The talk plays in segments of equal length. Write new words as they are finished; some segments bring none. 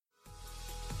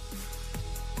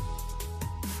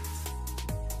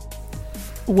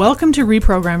Welcome to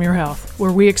Reprogram Your Health,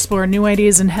 where we explore new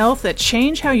ideas in health that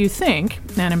change how you think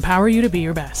and empower you to be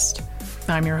your best.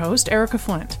 I'm your host, Erica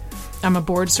Flint. I'm a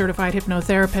board-certified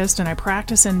hypnotherapist, and I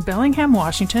practice in Bellingham,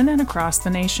 Washington, and across the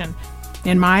nation.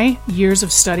 In my years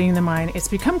of studying the mind, it's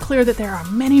become clear that there are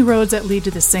many roads that lead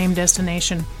to the same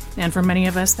destination, and for many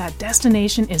of us, that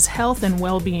destination is health and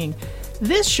well-being.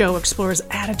 This show explores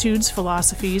attitudes,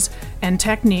 philosophies, and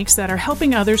techniques that are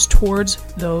helping others towards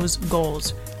those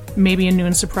goals, maybe in new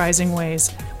and surprising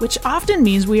ways, which often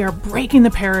means we are breaking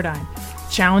the paradigm,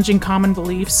 challenging common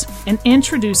beliefs, and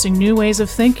introducing new ways of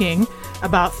thinking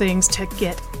about things to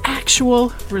get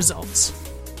actual results.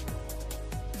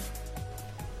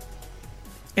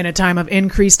 In a time of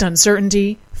increased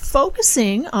uncertainty,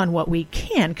 focusing on what we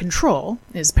can control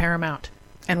is paramount.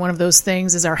 And one of those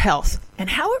things is our health and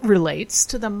how it relates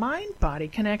to the mind-body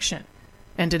connection.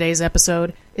 And today's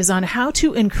episode is on how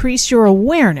to increase your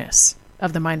awareness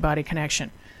of the mind-body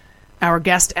connection. Our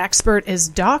guest expert is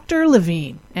Dr.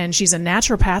 Levine, and she's a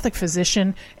naturopathic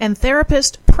physician and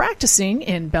therapist practicing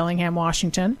in Bellingham,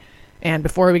 Washington. And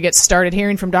before we get started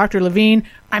hearing from Dr. Levine,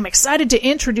 I'm excited to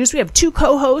introduce, we have two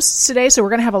co-hosts today, so we're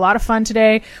going to have a lot of fun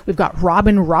today. We've got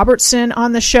Robin Robertson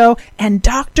on the show and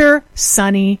Dr.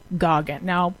 Sunny Goggin.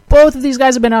 Now, both of these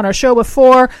guys have been on our show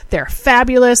before. They're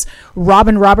fabulous.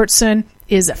 Robin Robertson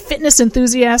is a fitness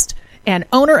enthusiast and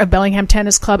owner of Bellingham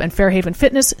Tennis Club and Fairhaven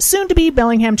Fitness, soon to be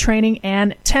Bellingham Training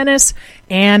and Tennis.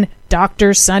 And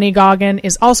Dr. Sunny Goggin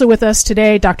is also with us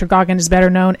today. Dr. Goggin is better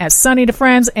known as Sunny to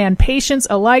friends and patients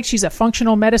alike. She's a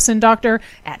functional medicine doctor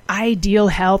at Ideal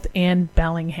Health in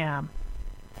Bellingham.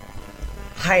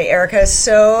 Hi, Erica.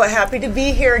 So happy to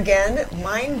be here again.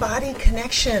 Mind-body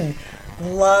connection.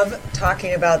 Love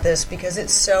talking about this because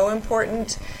it's so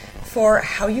important for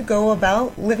how you go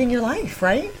about living your life,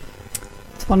 right?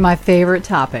 It's one of my favorite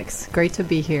topics. Great to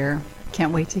be here.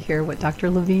 Can't wait to hear what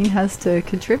Dr. Levine has to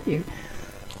contribute.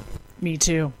 Me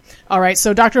too. All right,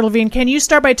 so Dr. Levine, can you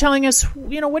start by telling us,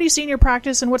 what do you see in your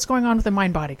practice and what's going on with the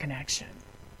mind-body connection?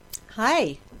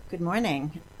 Hi, good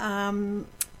morning. I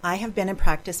have been in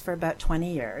practice for about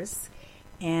 20 years,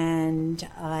 and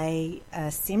I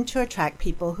seem to attract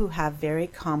people who have very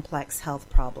complex health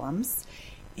problems.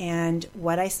 And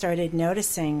what I started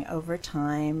noticing over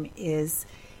time is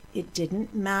it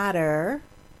didn't matter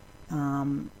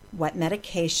what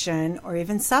medication or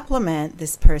even supplement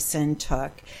this person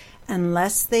took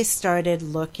unless they started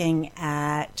looking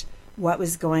at what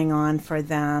was going on for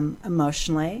them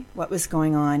emotionally, what was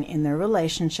going on in their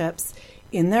relationships,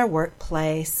 in their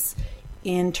workplace,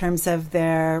 in terms of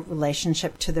their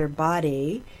relationship to their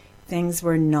body. Things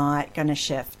were not going to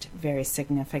shift very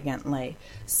significantly.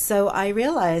 So I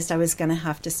realized I was going to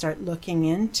have to start looking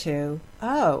into,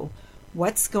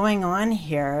 what's going on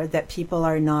here that people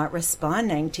are not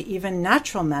responding to even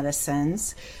natural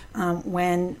medicines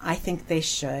when I think they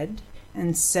should.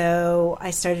 And so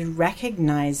I started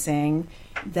recognizing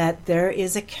that there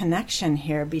is a connection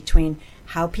here between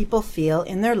how people feel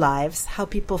in their lives, how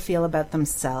people feel about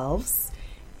themselves,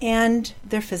 and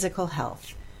their physical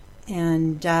health.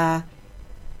 And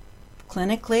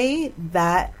clinically,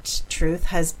 that truth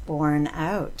has borne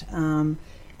out.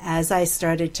 As I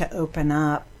started to open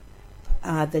up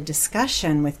the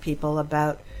discussion with people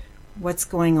about what's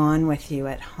going on with you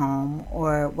at home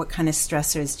or what kind of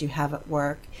stressors do you have at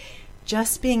work,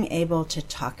 just being able to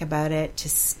talk about it, to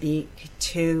speak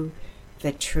to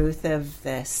the truth of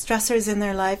the stressors in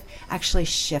their life actually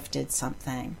shifted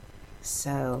something.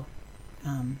 So,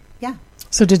 yeah.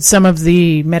 So did some of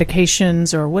the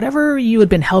medications or whatever you had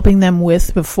been helping them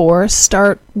with before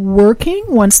start working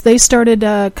once they started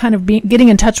getting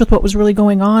in touch with what was really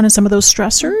going on and some of those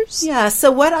stressors? Yeah,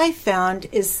 so what I found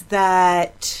is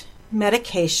that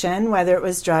medication, whether it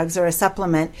was drugs or a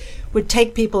supplement, would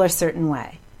take people a certain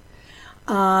way.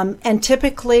 And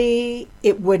typically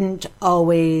it wouldn't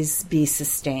always be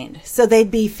sustained. So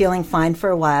they'd be feeling fine for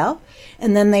a while,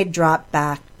 and then they'd drop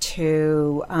back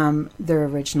to their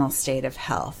original state of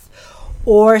health,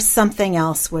 or something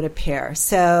else would appear.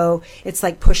 So it's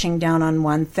like pushing down on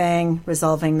one thing,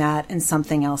 resolving that, and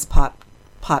something else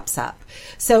pops up.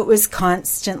 So it was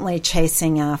constantly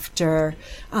chasing after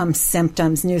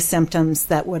symptoms, new symptoms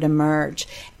that would emerge.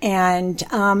 And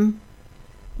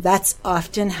that's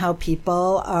often how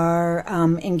people are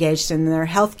engaged in their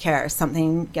health care.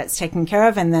 Something gets taken care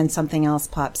of and then something else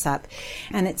pops up.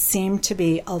 And it seemed to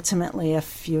be ultimately a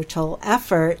futile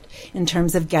effort in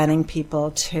terms of getting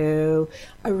people to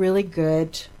a really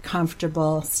good,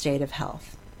 comfortable state of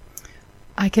health.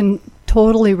 I can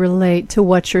totally relate to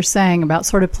what you're saying about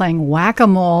sort of playing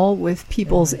whack-a-mole with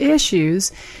people's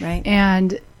issues. Right.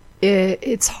 And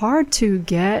it's hard to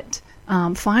get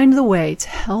find the way to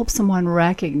help someone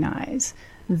recognize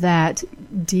that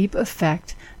deep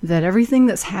effect that everything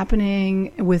that's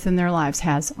happening within their lives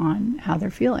has on how they're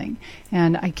feeling.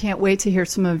 And I can't wait to hear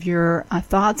some of your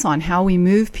thoughts on how we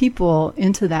move people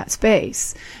into that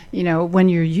space. You know, when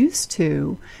you're used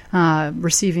to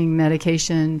receiving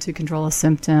medication to control a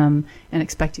symptom and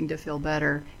expecting to feel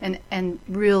better, and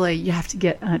really you have to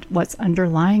get what's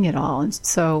underlying it all. And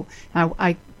so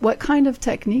what kind of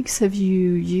techniques have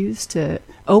you used to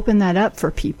open that up for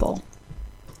people?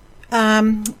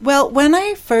 Well, when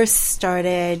I first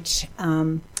started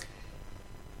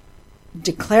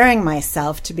declaring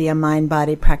myself to be a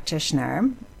mind-body practitioner,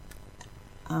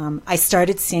 I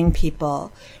started seeing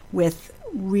people with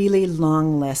really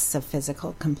long lists of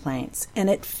physical complaints, and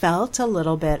it felt a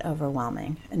little bit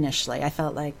overwhelming initially. I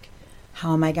felt like,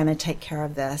 how am I going to take care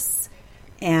of this?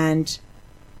 And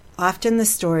often the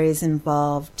stories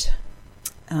involved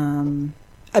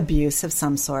abuse of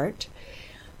some sort.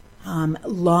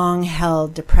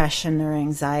 Long-held depression or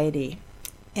anxiety.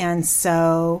 And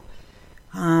so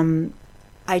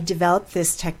I developed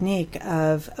this technique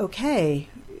of, okay,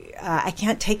 I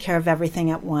can't take care of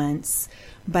everything at once,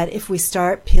 but if we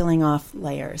start peeling off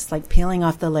layers, like peeling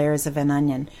off the layers of an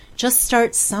onion, just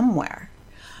start somewhere.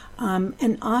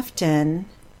 And often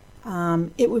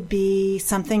it would be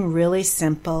something really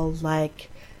simple like,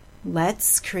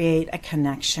 let's create a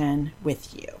connection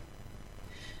with you.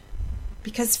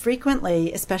 Because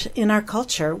frequently, especially in our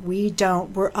culture,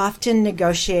 we're often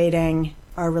negotiating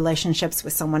our relationships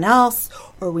with someone else,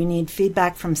 or we need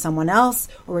feedback from someone else,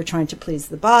 or we're trying to please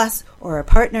the boss, or our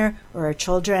partner, or our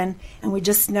children, and we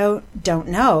just don't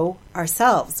know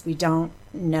ourselves. We don't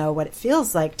know what it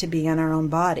feels like to be in our own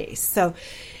bodies. So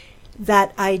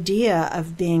that idea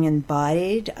of being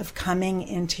embodied, of coming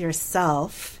into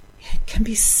yourself, can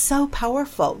be so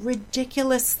powerful,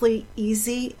 ridiculously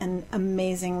easy and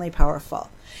amazingly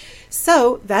powerful.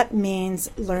 So that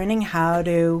means learning how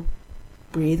to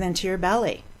breathe into your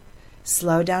belly,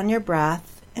 slow down your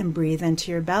breath and breathe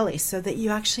into your belly so that you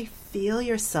actually feel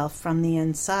yourself from the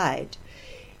inside.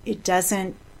 It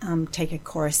doesn't take a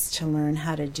course to learn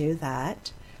how to do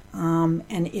that.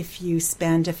 And if you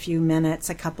spend a few minutes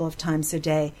a couple of times a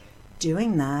day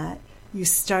doing that, you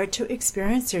start to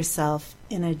experience yourself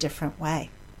in a different way.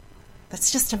 That's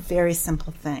just a very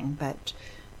simple thing, but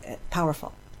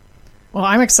powerful. Well,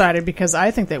 I'm excited because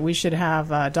I think that we should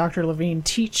have Dr. Levine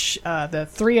teach the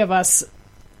three of us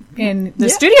in the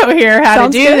studio here how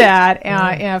Sounds to do good. that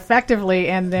effectively.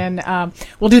 And then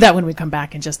we'll do that when we come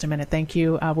back in just a minute. Thank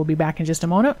you. We'll be back in just a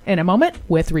moment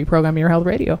with Reprogram Your Health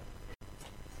Radio.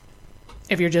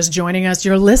 If you're just joining us,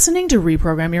 you're listening to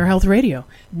Reprogram Your Health Radio.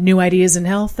 New ideas in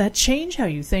health that change how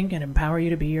you think and empower you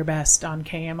to be your best on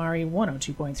KMRE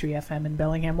 102.3 FM in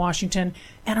Bellingham, Washington,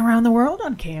 and around the world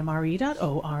on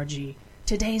KMRE.org.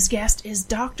 Today's guest is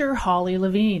Dr. Holly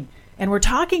Levine, and we're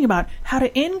talking about how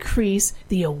to increase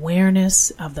the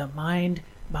awareness of the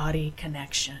mind-body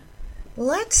connection.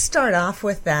 Let's start off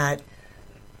with that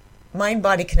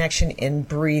mind-body connection in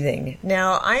breathing.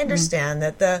 Now, I understand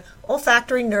that the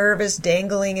olfactory nerve is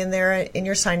dangling in there in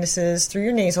your sinuses through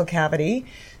your nasal cavity.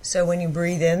 So when you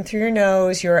breathe in through your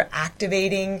nose, you're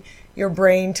activating your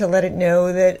brain to let it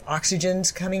know that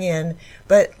oxygen's coming in.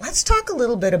 But let's talk a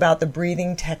little bit about the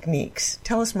breathing techniques.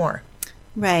 Tell us more.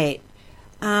 Right.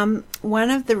 One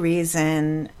of the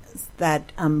reasons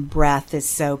that breath is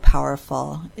so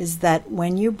powerful is that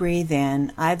when you breathe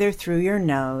in, either through your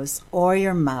nose or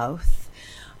your mouth,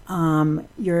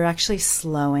 you're actually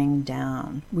slowing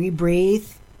down. We breathe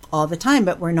all the time,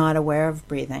 but we're not aware of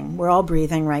breathing. We're all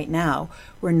breathing right now.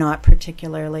 We're not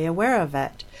particularly aware of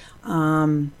it.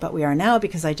 But we are now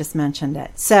because I just mentioned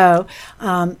it. So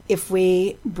if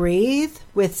we breathe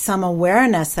with some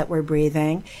awareness that we're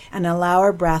breathing and allow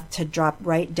our breath to drop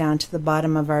right down to the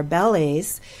bottom of our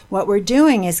bellies, what we're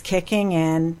doing is kicking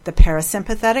in the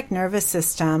parasympathetic nervous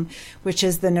system, which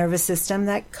is the nervous system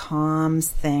that calms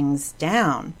things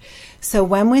down. So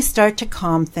when we start to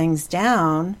calm things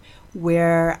down,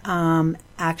 we're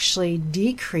actually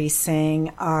decreasing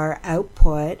our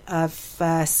output of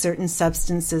certain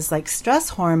substances like stress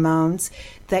hormones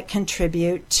that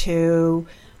contribute to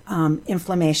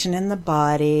inflammation in the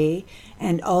body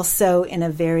and also in a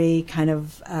very kind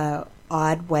of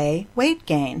odd way, weight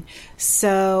gain.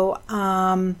 So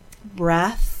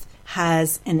breath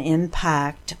has an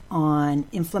impact on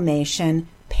inflammation,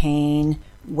 pain,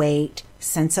 weight,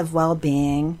 sense of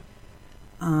well-being,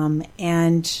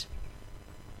 and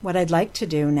what I'd like to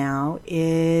do now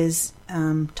is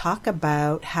talk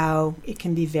about how it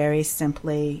can be very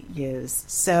simply used.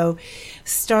 So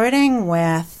starting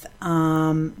with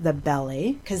the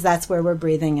belly, because that's where we're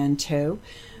breathing into.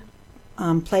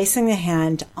 Placing the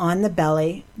hand on the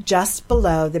belly, just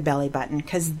below the belly button,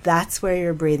 because that's where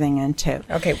you're breathing into.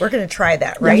 Okay, we're going to try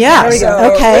that right Yeah, now.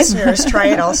 So okay. listeners, try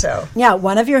it also. Yeah,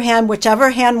 one of your hand,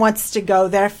 whichever hand wants to go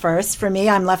there first. For me,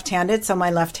 I'm left-handed, so my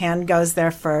left hand goes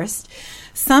there first.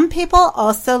 Some people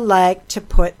also like to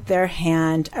put their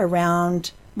hand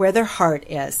around where their heart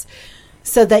is,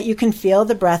 so that you can feel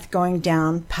the breath going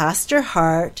down past your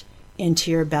heart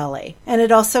into your belly. And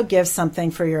it also gives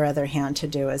something for your other hand to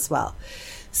do as well.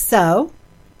 So,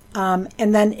 and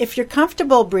then if you're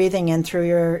comfortable breathing in through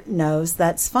your nose,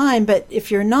 that's fine. But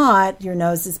if you're not, your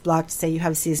nose is blocked, say you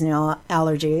have seasonal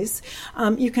allergies,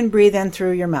 you can breathe in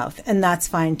through your mouth, and that's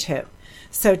fine too.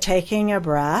 So taking a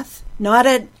breath, not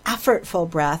an effortful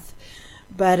breath,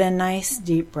 but a nice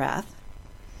deep breath.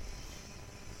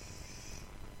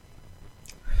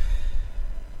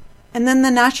 And then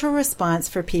the natural response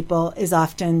for people is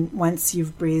often, once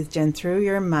you've breathed in through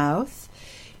your mouth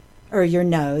or your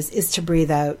nose, is to breathe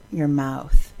out your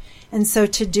mouth. And so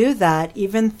to do that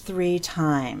even 3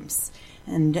 times,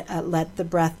 and let the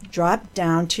breath drop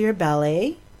down to your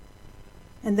belly.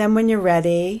 And then when you're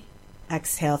ready,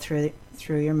 exhale through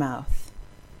your mouth.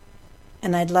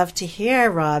 And I'd love to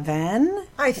hear, Robin.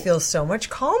 I feel so much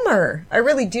calmer. I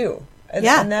really do.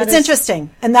 Yeah, And that it's is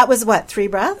interesting. And that was what, 3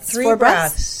 breaths? 3 4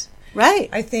 breaths. Right.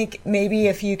 I think maybe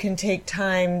if you can take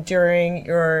time during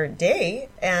your day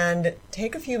and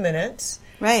take a few minutes.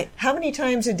 Right. How many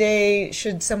times a day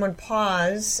should someone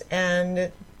pause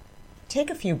and take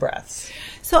a few breaths?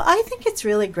 So I think it's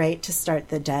really great to start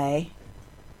the day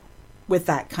with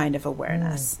that kind of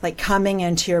awareness, like coming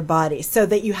into your body, so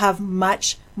that you have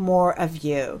much more of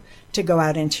you to go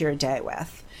out into your day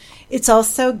with. It's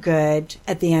also good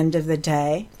at the end of the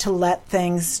day to let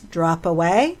things drop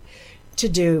away, to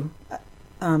do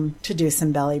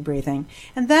some belly breathing.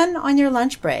 And then on your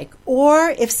lunch break,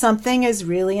 or if something is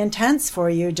really intense for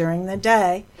you during the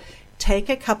day, take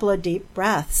a couple of deep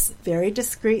breaths, very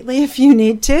discreetly if you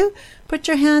need to. Put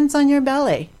your hands on your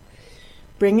belly.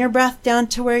 Bring your breath down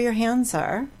to where your hands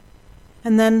are,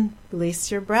 and then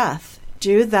release your breath.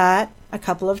 Do that a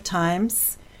couple of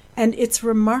times, and it's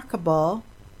remarkable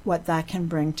what that can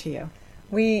bring to you.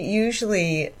 We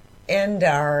usually end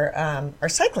our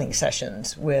cycling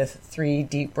sessions with 3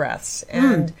 deep breaths.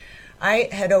 And I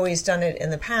had always done it in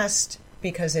the past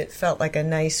because it felt like a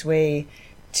nice way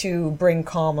to bring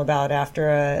calm about after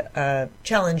a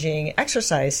challenging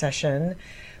exercise session.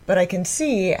 But I can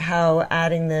see how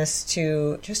adding this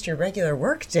to just your regular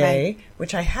work day,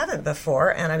 which I haven't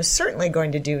before, and I'm certainly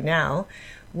going to do now,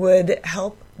 would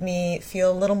help me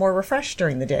feel a little more refreshed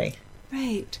during the day.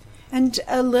 Right. And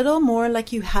a little more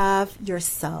like you have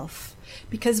yourself.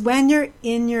 Because when you're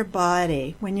in your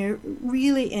body, when you're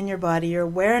really in your body, your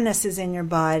awareness is in your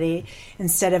body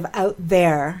instead of out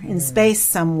there in space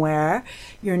somewhere.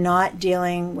 You're not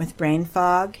dealing with brain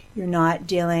fog. You're not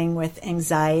dealing with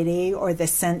anxiety or the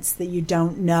sense that you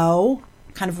don't know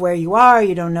kind of where you are.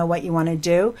 You don't know what you want to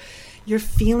do. You're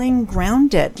feeling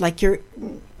grounded, like you're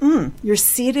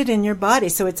seated in your body.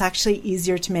 So it's actually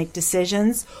easier to make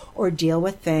decisions or deal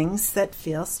with things that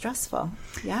feel stressful.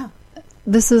 Yeah.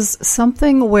 This is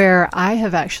something where I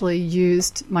have actually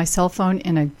used my cell phone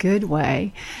in a good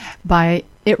way by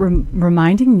it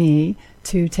reminding me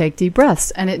to take deep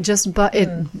breaths, and it just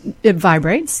it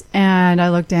vibrates, and I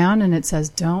look down and it says,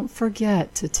 "Don't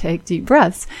forget to take deep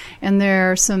breaths." And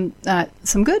there are some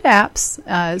good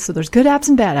apps. So there's good apps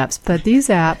and bad apps, but these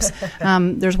apps,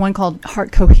 there's one called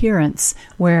Heart Coherence,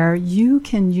 where you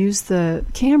can use the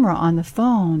camera on the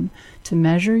phone to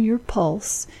measure your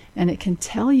pulse, and it can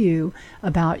tell you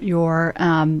about your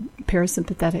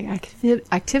parasympathetic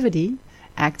activity.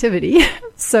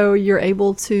 So you're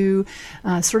able to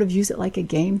sort of use it like a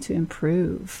game to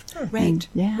improve. Right.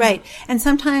 Right. And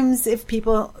sometimes if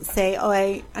people say,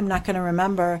 I'm not going to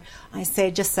remember, I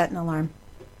say, just set an alarm.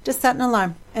 Just set an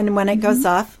alarm. And when it goes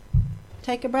off,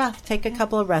 take a breath. Take a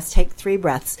couple of breaths. Take 3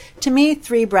 breaths. To me,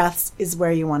 3 breaths is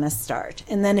where you want to start.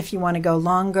 And then if you want to go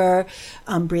longer,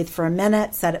 breathe for a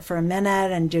minute, set it for a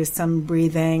minute, and do some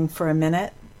breathing for a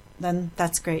minute, then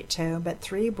that's great too. But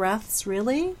 3 breaths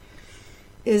really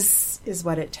is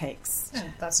what it takes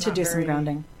to do some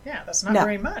grounding. Yeah, that's not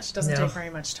very much. It doesn't take very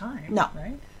much time. No.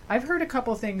 Right? I've heard a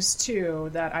couple things,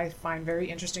 too, that I find very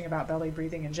interesting about belly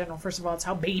breathing in general. First of all, it's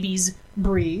how babies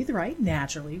breathe, right?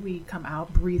 Naturally, we come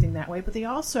out breathing that way. But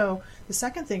the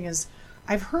second thing is,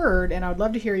 I've heard, and I would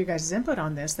love to hear you guys' input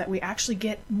on this, that we actually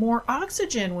get more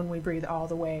oxygen when we breathe all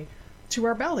the way to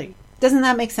our belly. Doesn't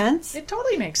that make sense? It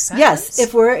totally makes sense. Yes.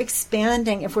 If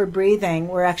we're breathing,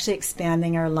 we're actually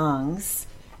expanding our lungs.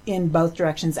 in both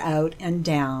directions, out and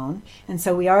down. And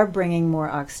so we are bringing more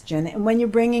oxygen. And when you're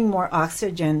bringing more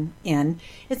oxygen in,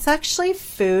 it's actually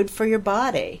food for your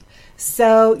body.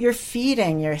 So you're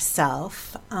feeding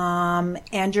yourself,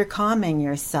 and you're calming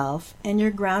yourself, and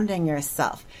you're grounding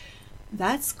yourself.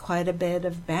 That's quite a bit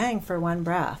of bang for one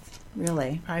breath,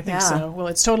 really. I think so. Well,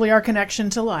 it's totally our connection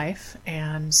to life.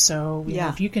 And so you know,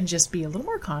 if you can just be a little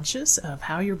more conscious of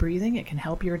how you're breathing, it can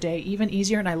help your day even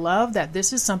easier. And I love that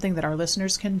this is something that our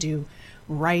listeners can do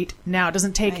right now. It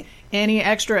doesn't take any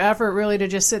extra effort really to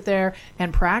just sit there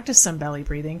and practice some belly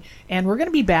breathing. And we're going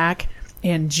to be back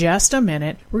in just a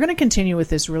minute. We're going to continue with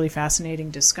this really fascinating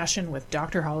discussion with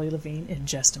Dr. Holly Levine in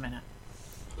just a minute.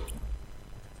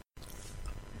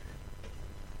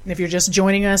 If you're just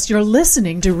joining us, you're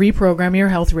listening to Reprogram Your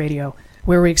Health Radio,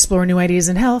 where we explore new ideas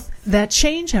in health that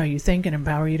change how you think and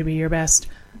empower you to be your best,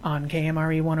 on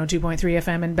KMRE 102.3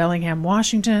 FM in Bellingham,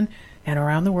 Washington, and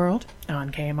around the world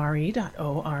on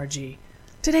KMRE.org.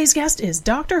 Today's guest is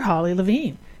Dr. Holly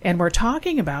Levine, and we're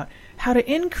talking about how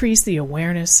to increase the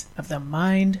awareness of the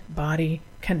mind-body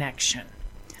connection.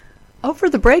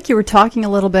 Over the break, you were talking a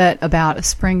little bit about a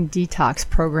spring detox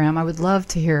program. I would love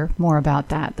to hear more about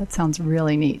that. That sounds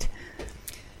really neat.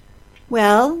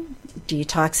 Well,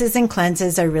 detoxes and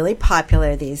cleanses are really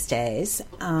popular these days.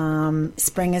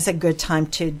 Spring is a good time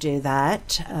to do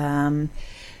that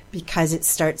because it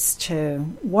starts to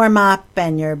warm up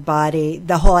and your body,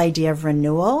 the whole idea of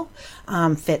renewal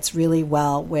fits really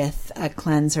well with a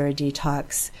cleanse or a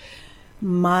detox.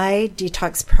 My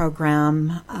detox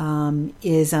program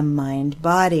is a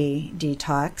mind-body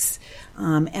detox,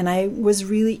 and I was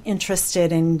really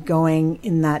interested in going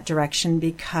in that direction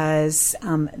because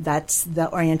that's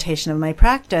the orientation of my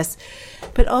practice,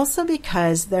 but also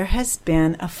because there has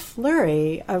been a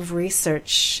flurry of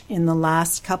research in the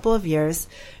last couple of years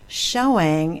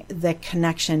showing the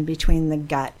connection between the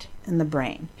gut and the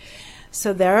brain.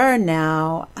 So there are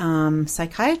now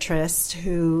psychiatrists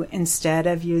who, instead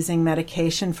of using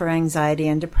medication for anxiety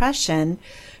and depression,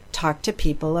 talk to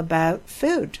people about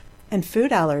food and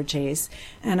food allergies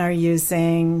and are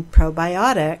using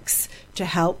probiotics to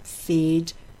help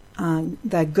feed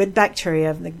the good bacteria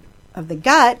of the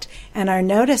gut, and are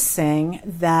noticing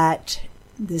that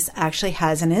this actually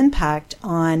has an impact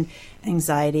on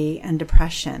anxiety and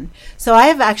depression. So I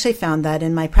have actually found that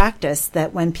in my practice,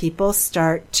 that when people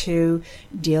start to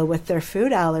deal with their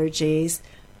food allergies,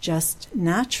 just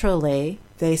naturally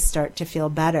they start to feel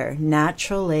better.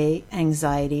 Naturally,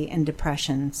 anxiety and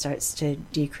depression starts to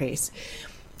decrease.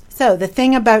 So the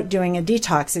thing about doing a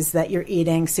detox is that you're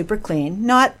eating super clean,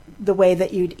 not the way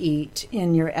that you'd eat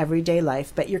in your everyday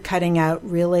life, but you're cutting out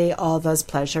really all those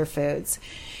pleasure foods.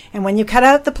 And when you cut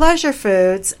out the pleasure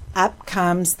foods, up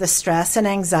comes the stress and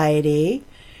anxiety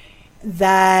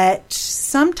that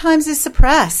sometimes is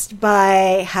suppressed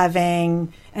by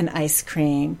having an ice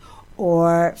cream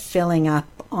or filling up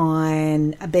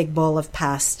on a big bowl of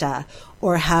pasta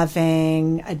or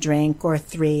having a drink or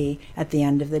three at the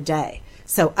end of the day.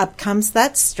 So up comes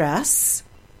that stress.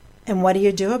 And what do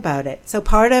you do about it? So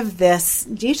part of this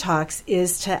detox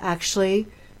is to actually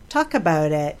talk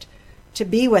about it, to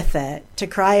be with it, to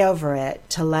cry over it,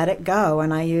 to let it go.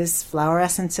 And I use flower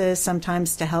essences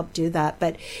sometimes to help do that.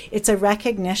 But it's a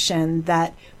recognition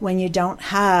that when you don't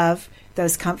have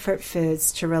those comfort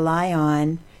foods to rely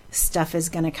on, stuff is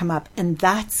going to come up. And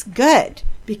that's good,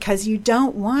 because you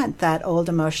don't want that old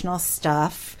emotional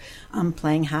stuff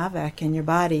playing havoc in your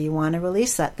body. You want to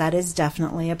release that. That is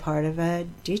definitely a part of a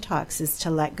detox, is to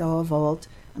let go of old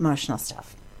emotional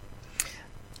stuff.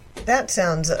 That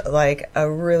sounds like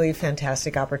a really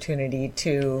fantastic opportunity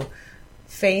to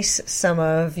face some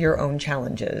of your own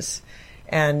challenges,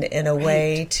 and in a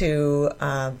way to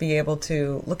be able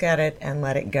to look at it and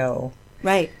let it go.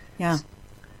 Right, yeah.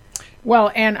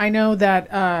 Well, and I know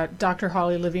that Dr.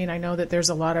 Holly Levine, I know that there's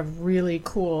a lot of really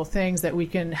cool things that we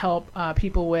can help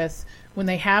people with when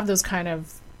they have those kind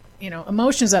of,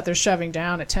 emotions that they're shoving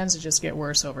down. It tends to just get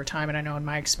worse over time. And I know in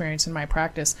my experience, in my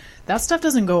practice, that stuff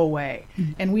doesn't go away.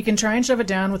 Mm-hmm. And we can try and shove it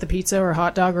down with a pizza or a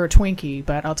hot dog or a Twinkie,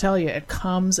 but I'll tell you, it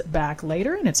comes back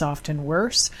later and it's often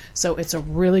worse. So it's a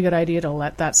really good idea to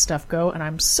let that stuff go. And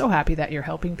I'm so happy that you're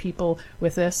helping people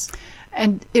with this.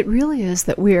 And it really is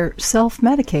that we're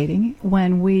self-medicating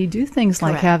when we do things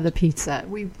like Correct. have the pizza.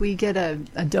 We get a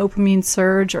dopamine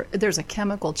surge, or there's a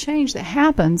chemical change that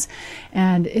happens,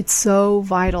 and it's so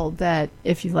vital that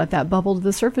if you let that bubble to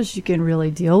the surface, you can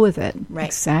really deal with it. Right.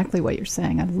 Exactly what you're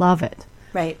saying. I love it.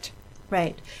 Right.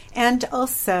 And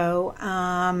also,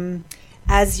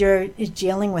 as you're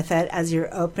dealing with it, as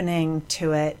you're opening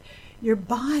to it, your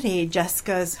body just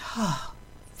goes, oh,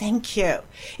 thank you.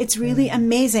 It's really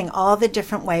amazing all the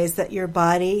different ways that your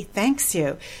body thanks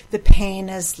you. The pain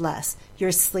is less.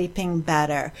 You're sleeping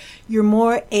better. You're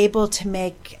more able to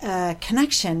make a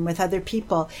connection with other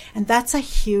people. And that's a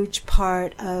huge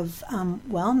part of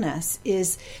wellness,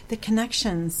 is the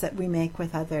connections that we make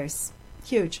with others.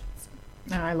 Huge.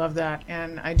 I love that.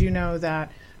 And I do know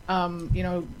that,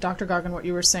 Dr. Goggin, what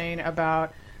you were saying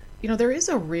about, there is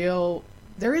a real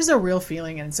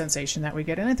feeling and sensation that we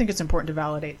get. And I think it's important to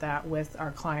validate that with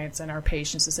our clients and our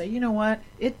patients to say, you know what,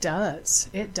 it does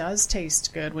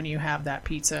taste good when you have that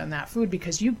pizza and that food,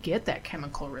 because you get that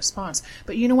chemical response.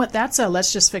 But you know what, that's a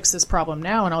let's just fix this problem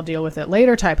now and I'll deal with it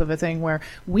later type of a thing, where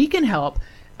we can help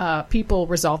people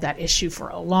resolve that issue for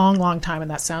a long, long time.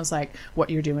 And that sounds like what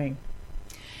you're doing.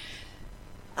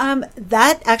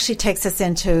 That actually takes us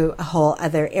into a whole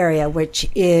other area, which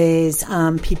is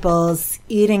people's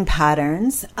eating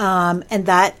patterns. And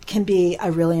that can be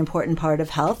a really important part of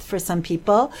health for some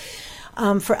people.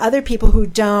 For other people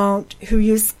who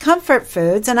use comfort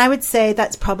foods, and I would say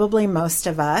that's probably most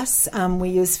of us, we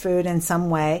use food in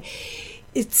some way.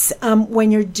 It's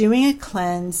when you're doing a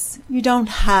cleanse, you don't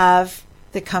have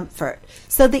the comfort.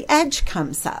 So the edge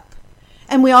comes up.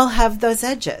 And we all have those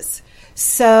edges.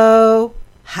 So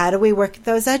how do we work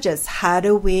those edges? How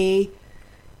do we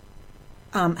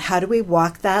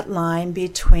walk that line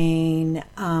between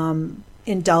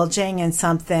indulging in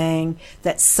something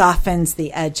that softens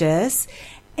the edges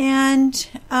and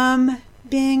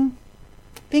being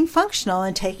functional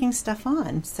and taking stuff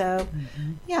on? So,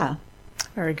 yeah.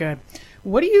 Very good.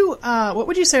 What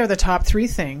would you say are the top 3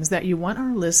 things that you want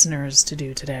our listeners to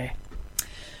do today?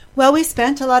 Well, we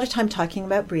spent a lot of time talking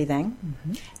about breathing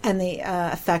and the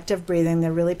effect of breathing, the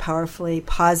really powerfully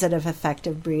positive effect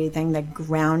of breathing, the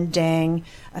grounding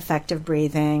effect of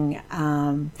breathing,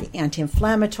 the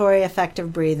anti-inflammatory effect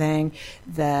of breathing,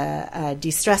 the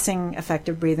de-stressing effect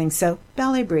of breathing. So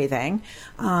belly breathing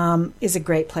is a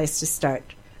great place to start.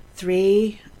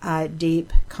 3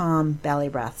 deep, calm belly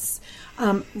breaths.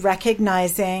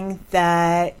 Recognizing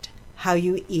that how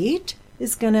you eat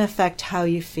is going to affect how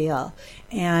you feel,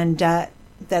 and that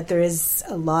there is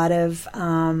a lot of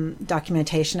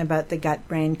documentation about the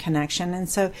gut-brain connection. And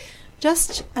so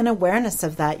just an awareness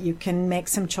of that, you can make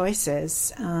some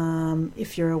choices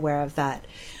if you're aware of that.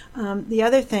 The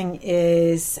other thing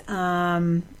is,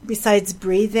 besides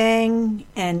breathing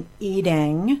and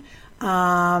eating,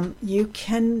 you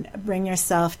can bring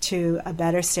yourself to a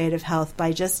better state of health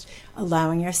by just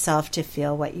allowing yourself to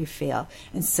feel what you feel.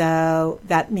 And so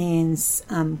that means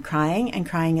crying, and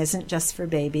crying isn't just for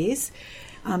babies.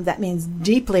 That means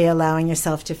deeply allowing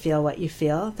yourself to feel what you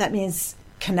feel. That means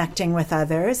connecting with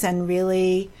others and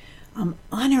really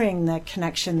honoring the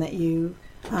connection that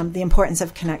the importance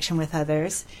of connection with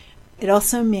others. It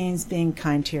also means being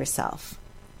kind to yourself.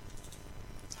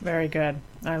 Very good.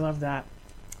 I love that.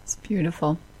 It's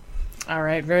beautiful. All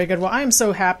right. Very good. Well, I'm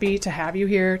so happy to have you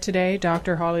here today,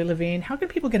 Dr. Holly Levine. How can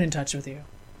people get in touch with you?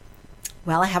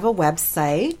 Well, I have a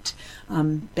website,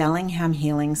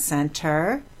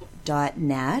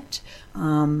 BellinghamHealingCenter.net.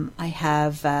 I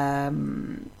have a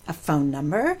phone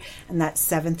number, and that's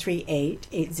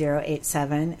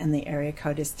 738-8087, and the area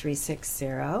code is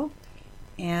 360.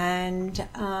 And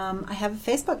I have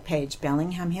a Facebook page,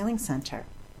 Bellingham Healing Center.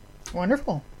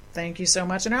 Wonderful. Thank you so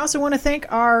much. And I also want to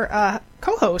thank our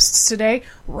co-hosts today,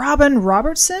 Robin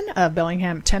Robertson of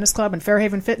Bellingham Tennis Club and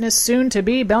Fairhaven Fitness, soon to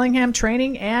be Bellingham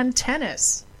Training and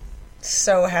Tennis.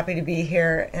 So happy to be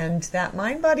here. And that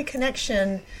mind-body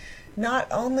connection not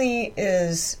only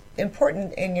is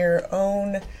important in your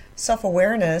own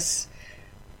self-awareness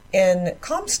in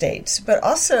calm states, but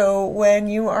also when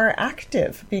you are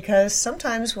active. Because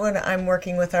sometimes when I'm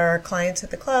working with our clients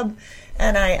at the club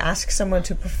and I ask someone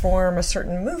to perform a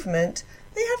certain movement,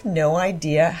 they have no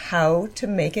idea how to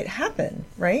make it happen,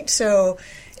 right? So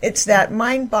it's that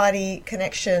mind-body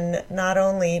connection, not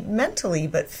only mentally,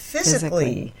 but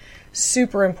physically.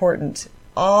 Super important.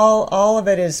 All of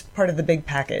it is part of the big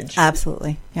package.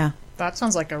 Absolutely, yeah. That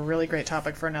sounds like a really great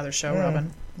topic for another show,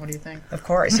 Robin. What do you think? Of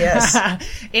course, yes.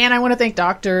 And I want to thank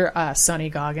Dr. Sunny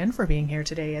Goggin for being here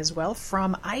today as well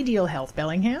from Ideal Health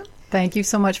Bellingham. Thank you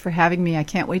so much for having me. I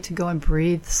can't wait to go and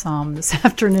breathe some this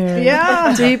afternoon.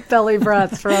 Yeah. Deep belly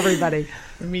breaths for everybody.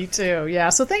 Me too. Yeah.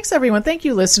 So thanks, everyone. Thank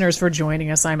you, listeners, for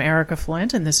joining us. I'm Erica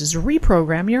Flint, and this is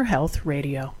Reprogram Your Health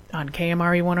Radio on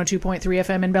KMRE 102.3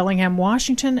 FM in Bellingham,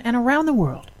 Washington, and around the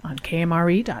world on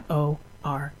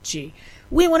KMRE.org.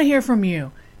 We want to hear from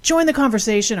you. Join the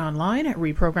conversation online at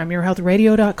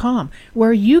reprogramyourhealthradio.com,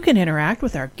 where you can interact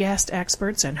with our guest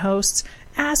experts and hosts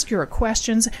ask your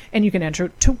questions, and you can enter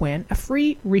to win a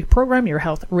free Reprogram Your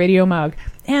Health radio mug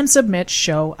and submit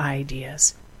show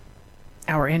ideas.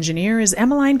 Our engineer is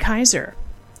Emmeline Kaiser.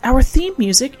 Our theme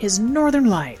music is Northern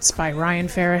Lights by Ryan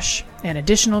Farish, and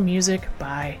additional music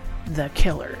by The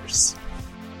Killers.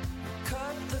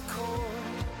 Cut the cord.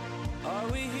 Are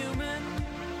we human?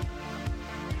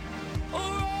 Or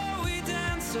are we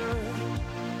dancer?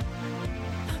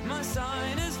 My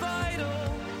sign is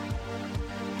vital.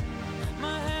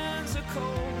 My hands are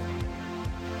cold.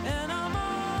 And I'm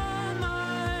on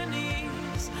my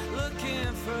knees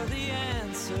looking for the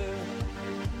answer.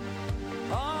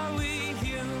 Are we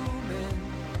human?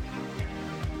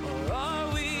 Or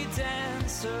are we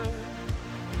dancer?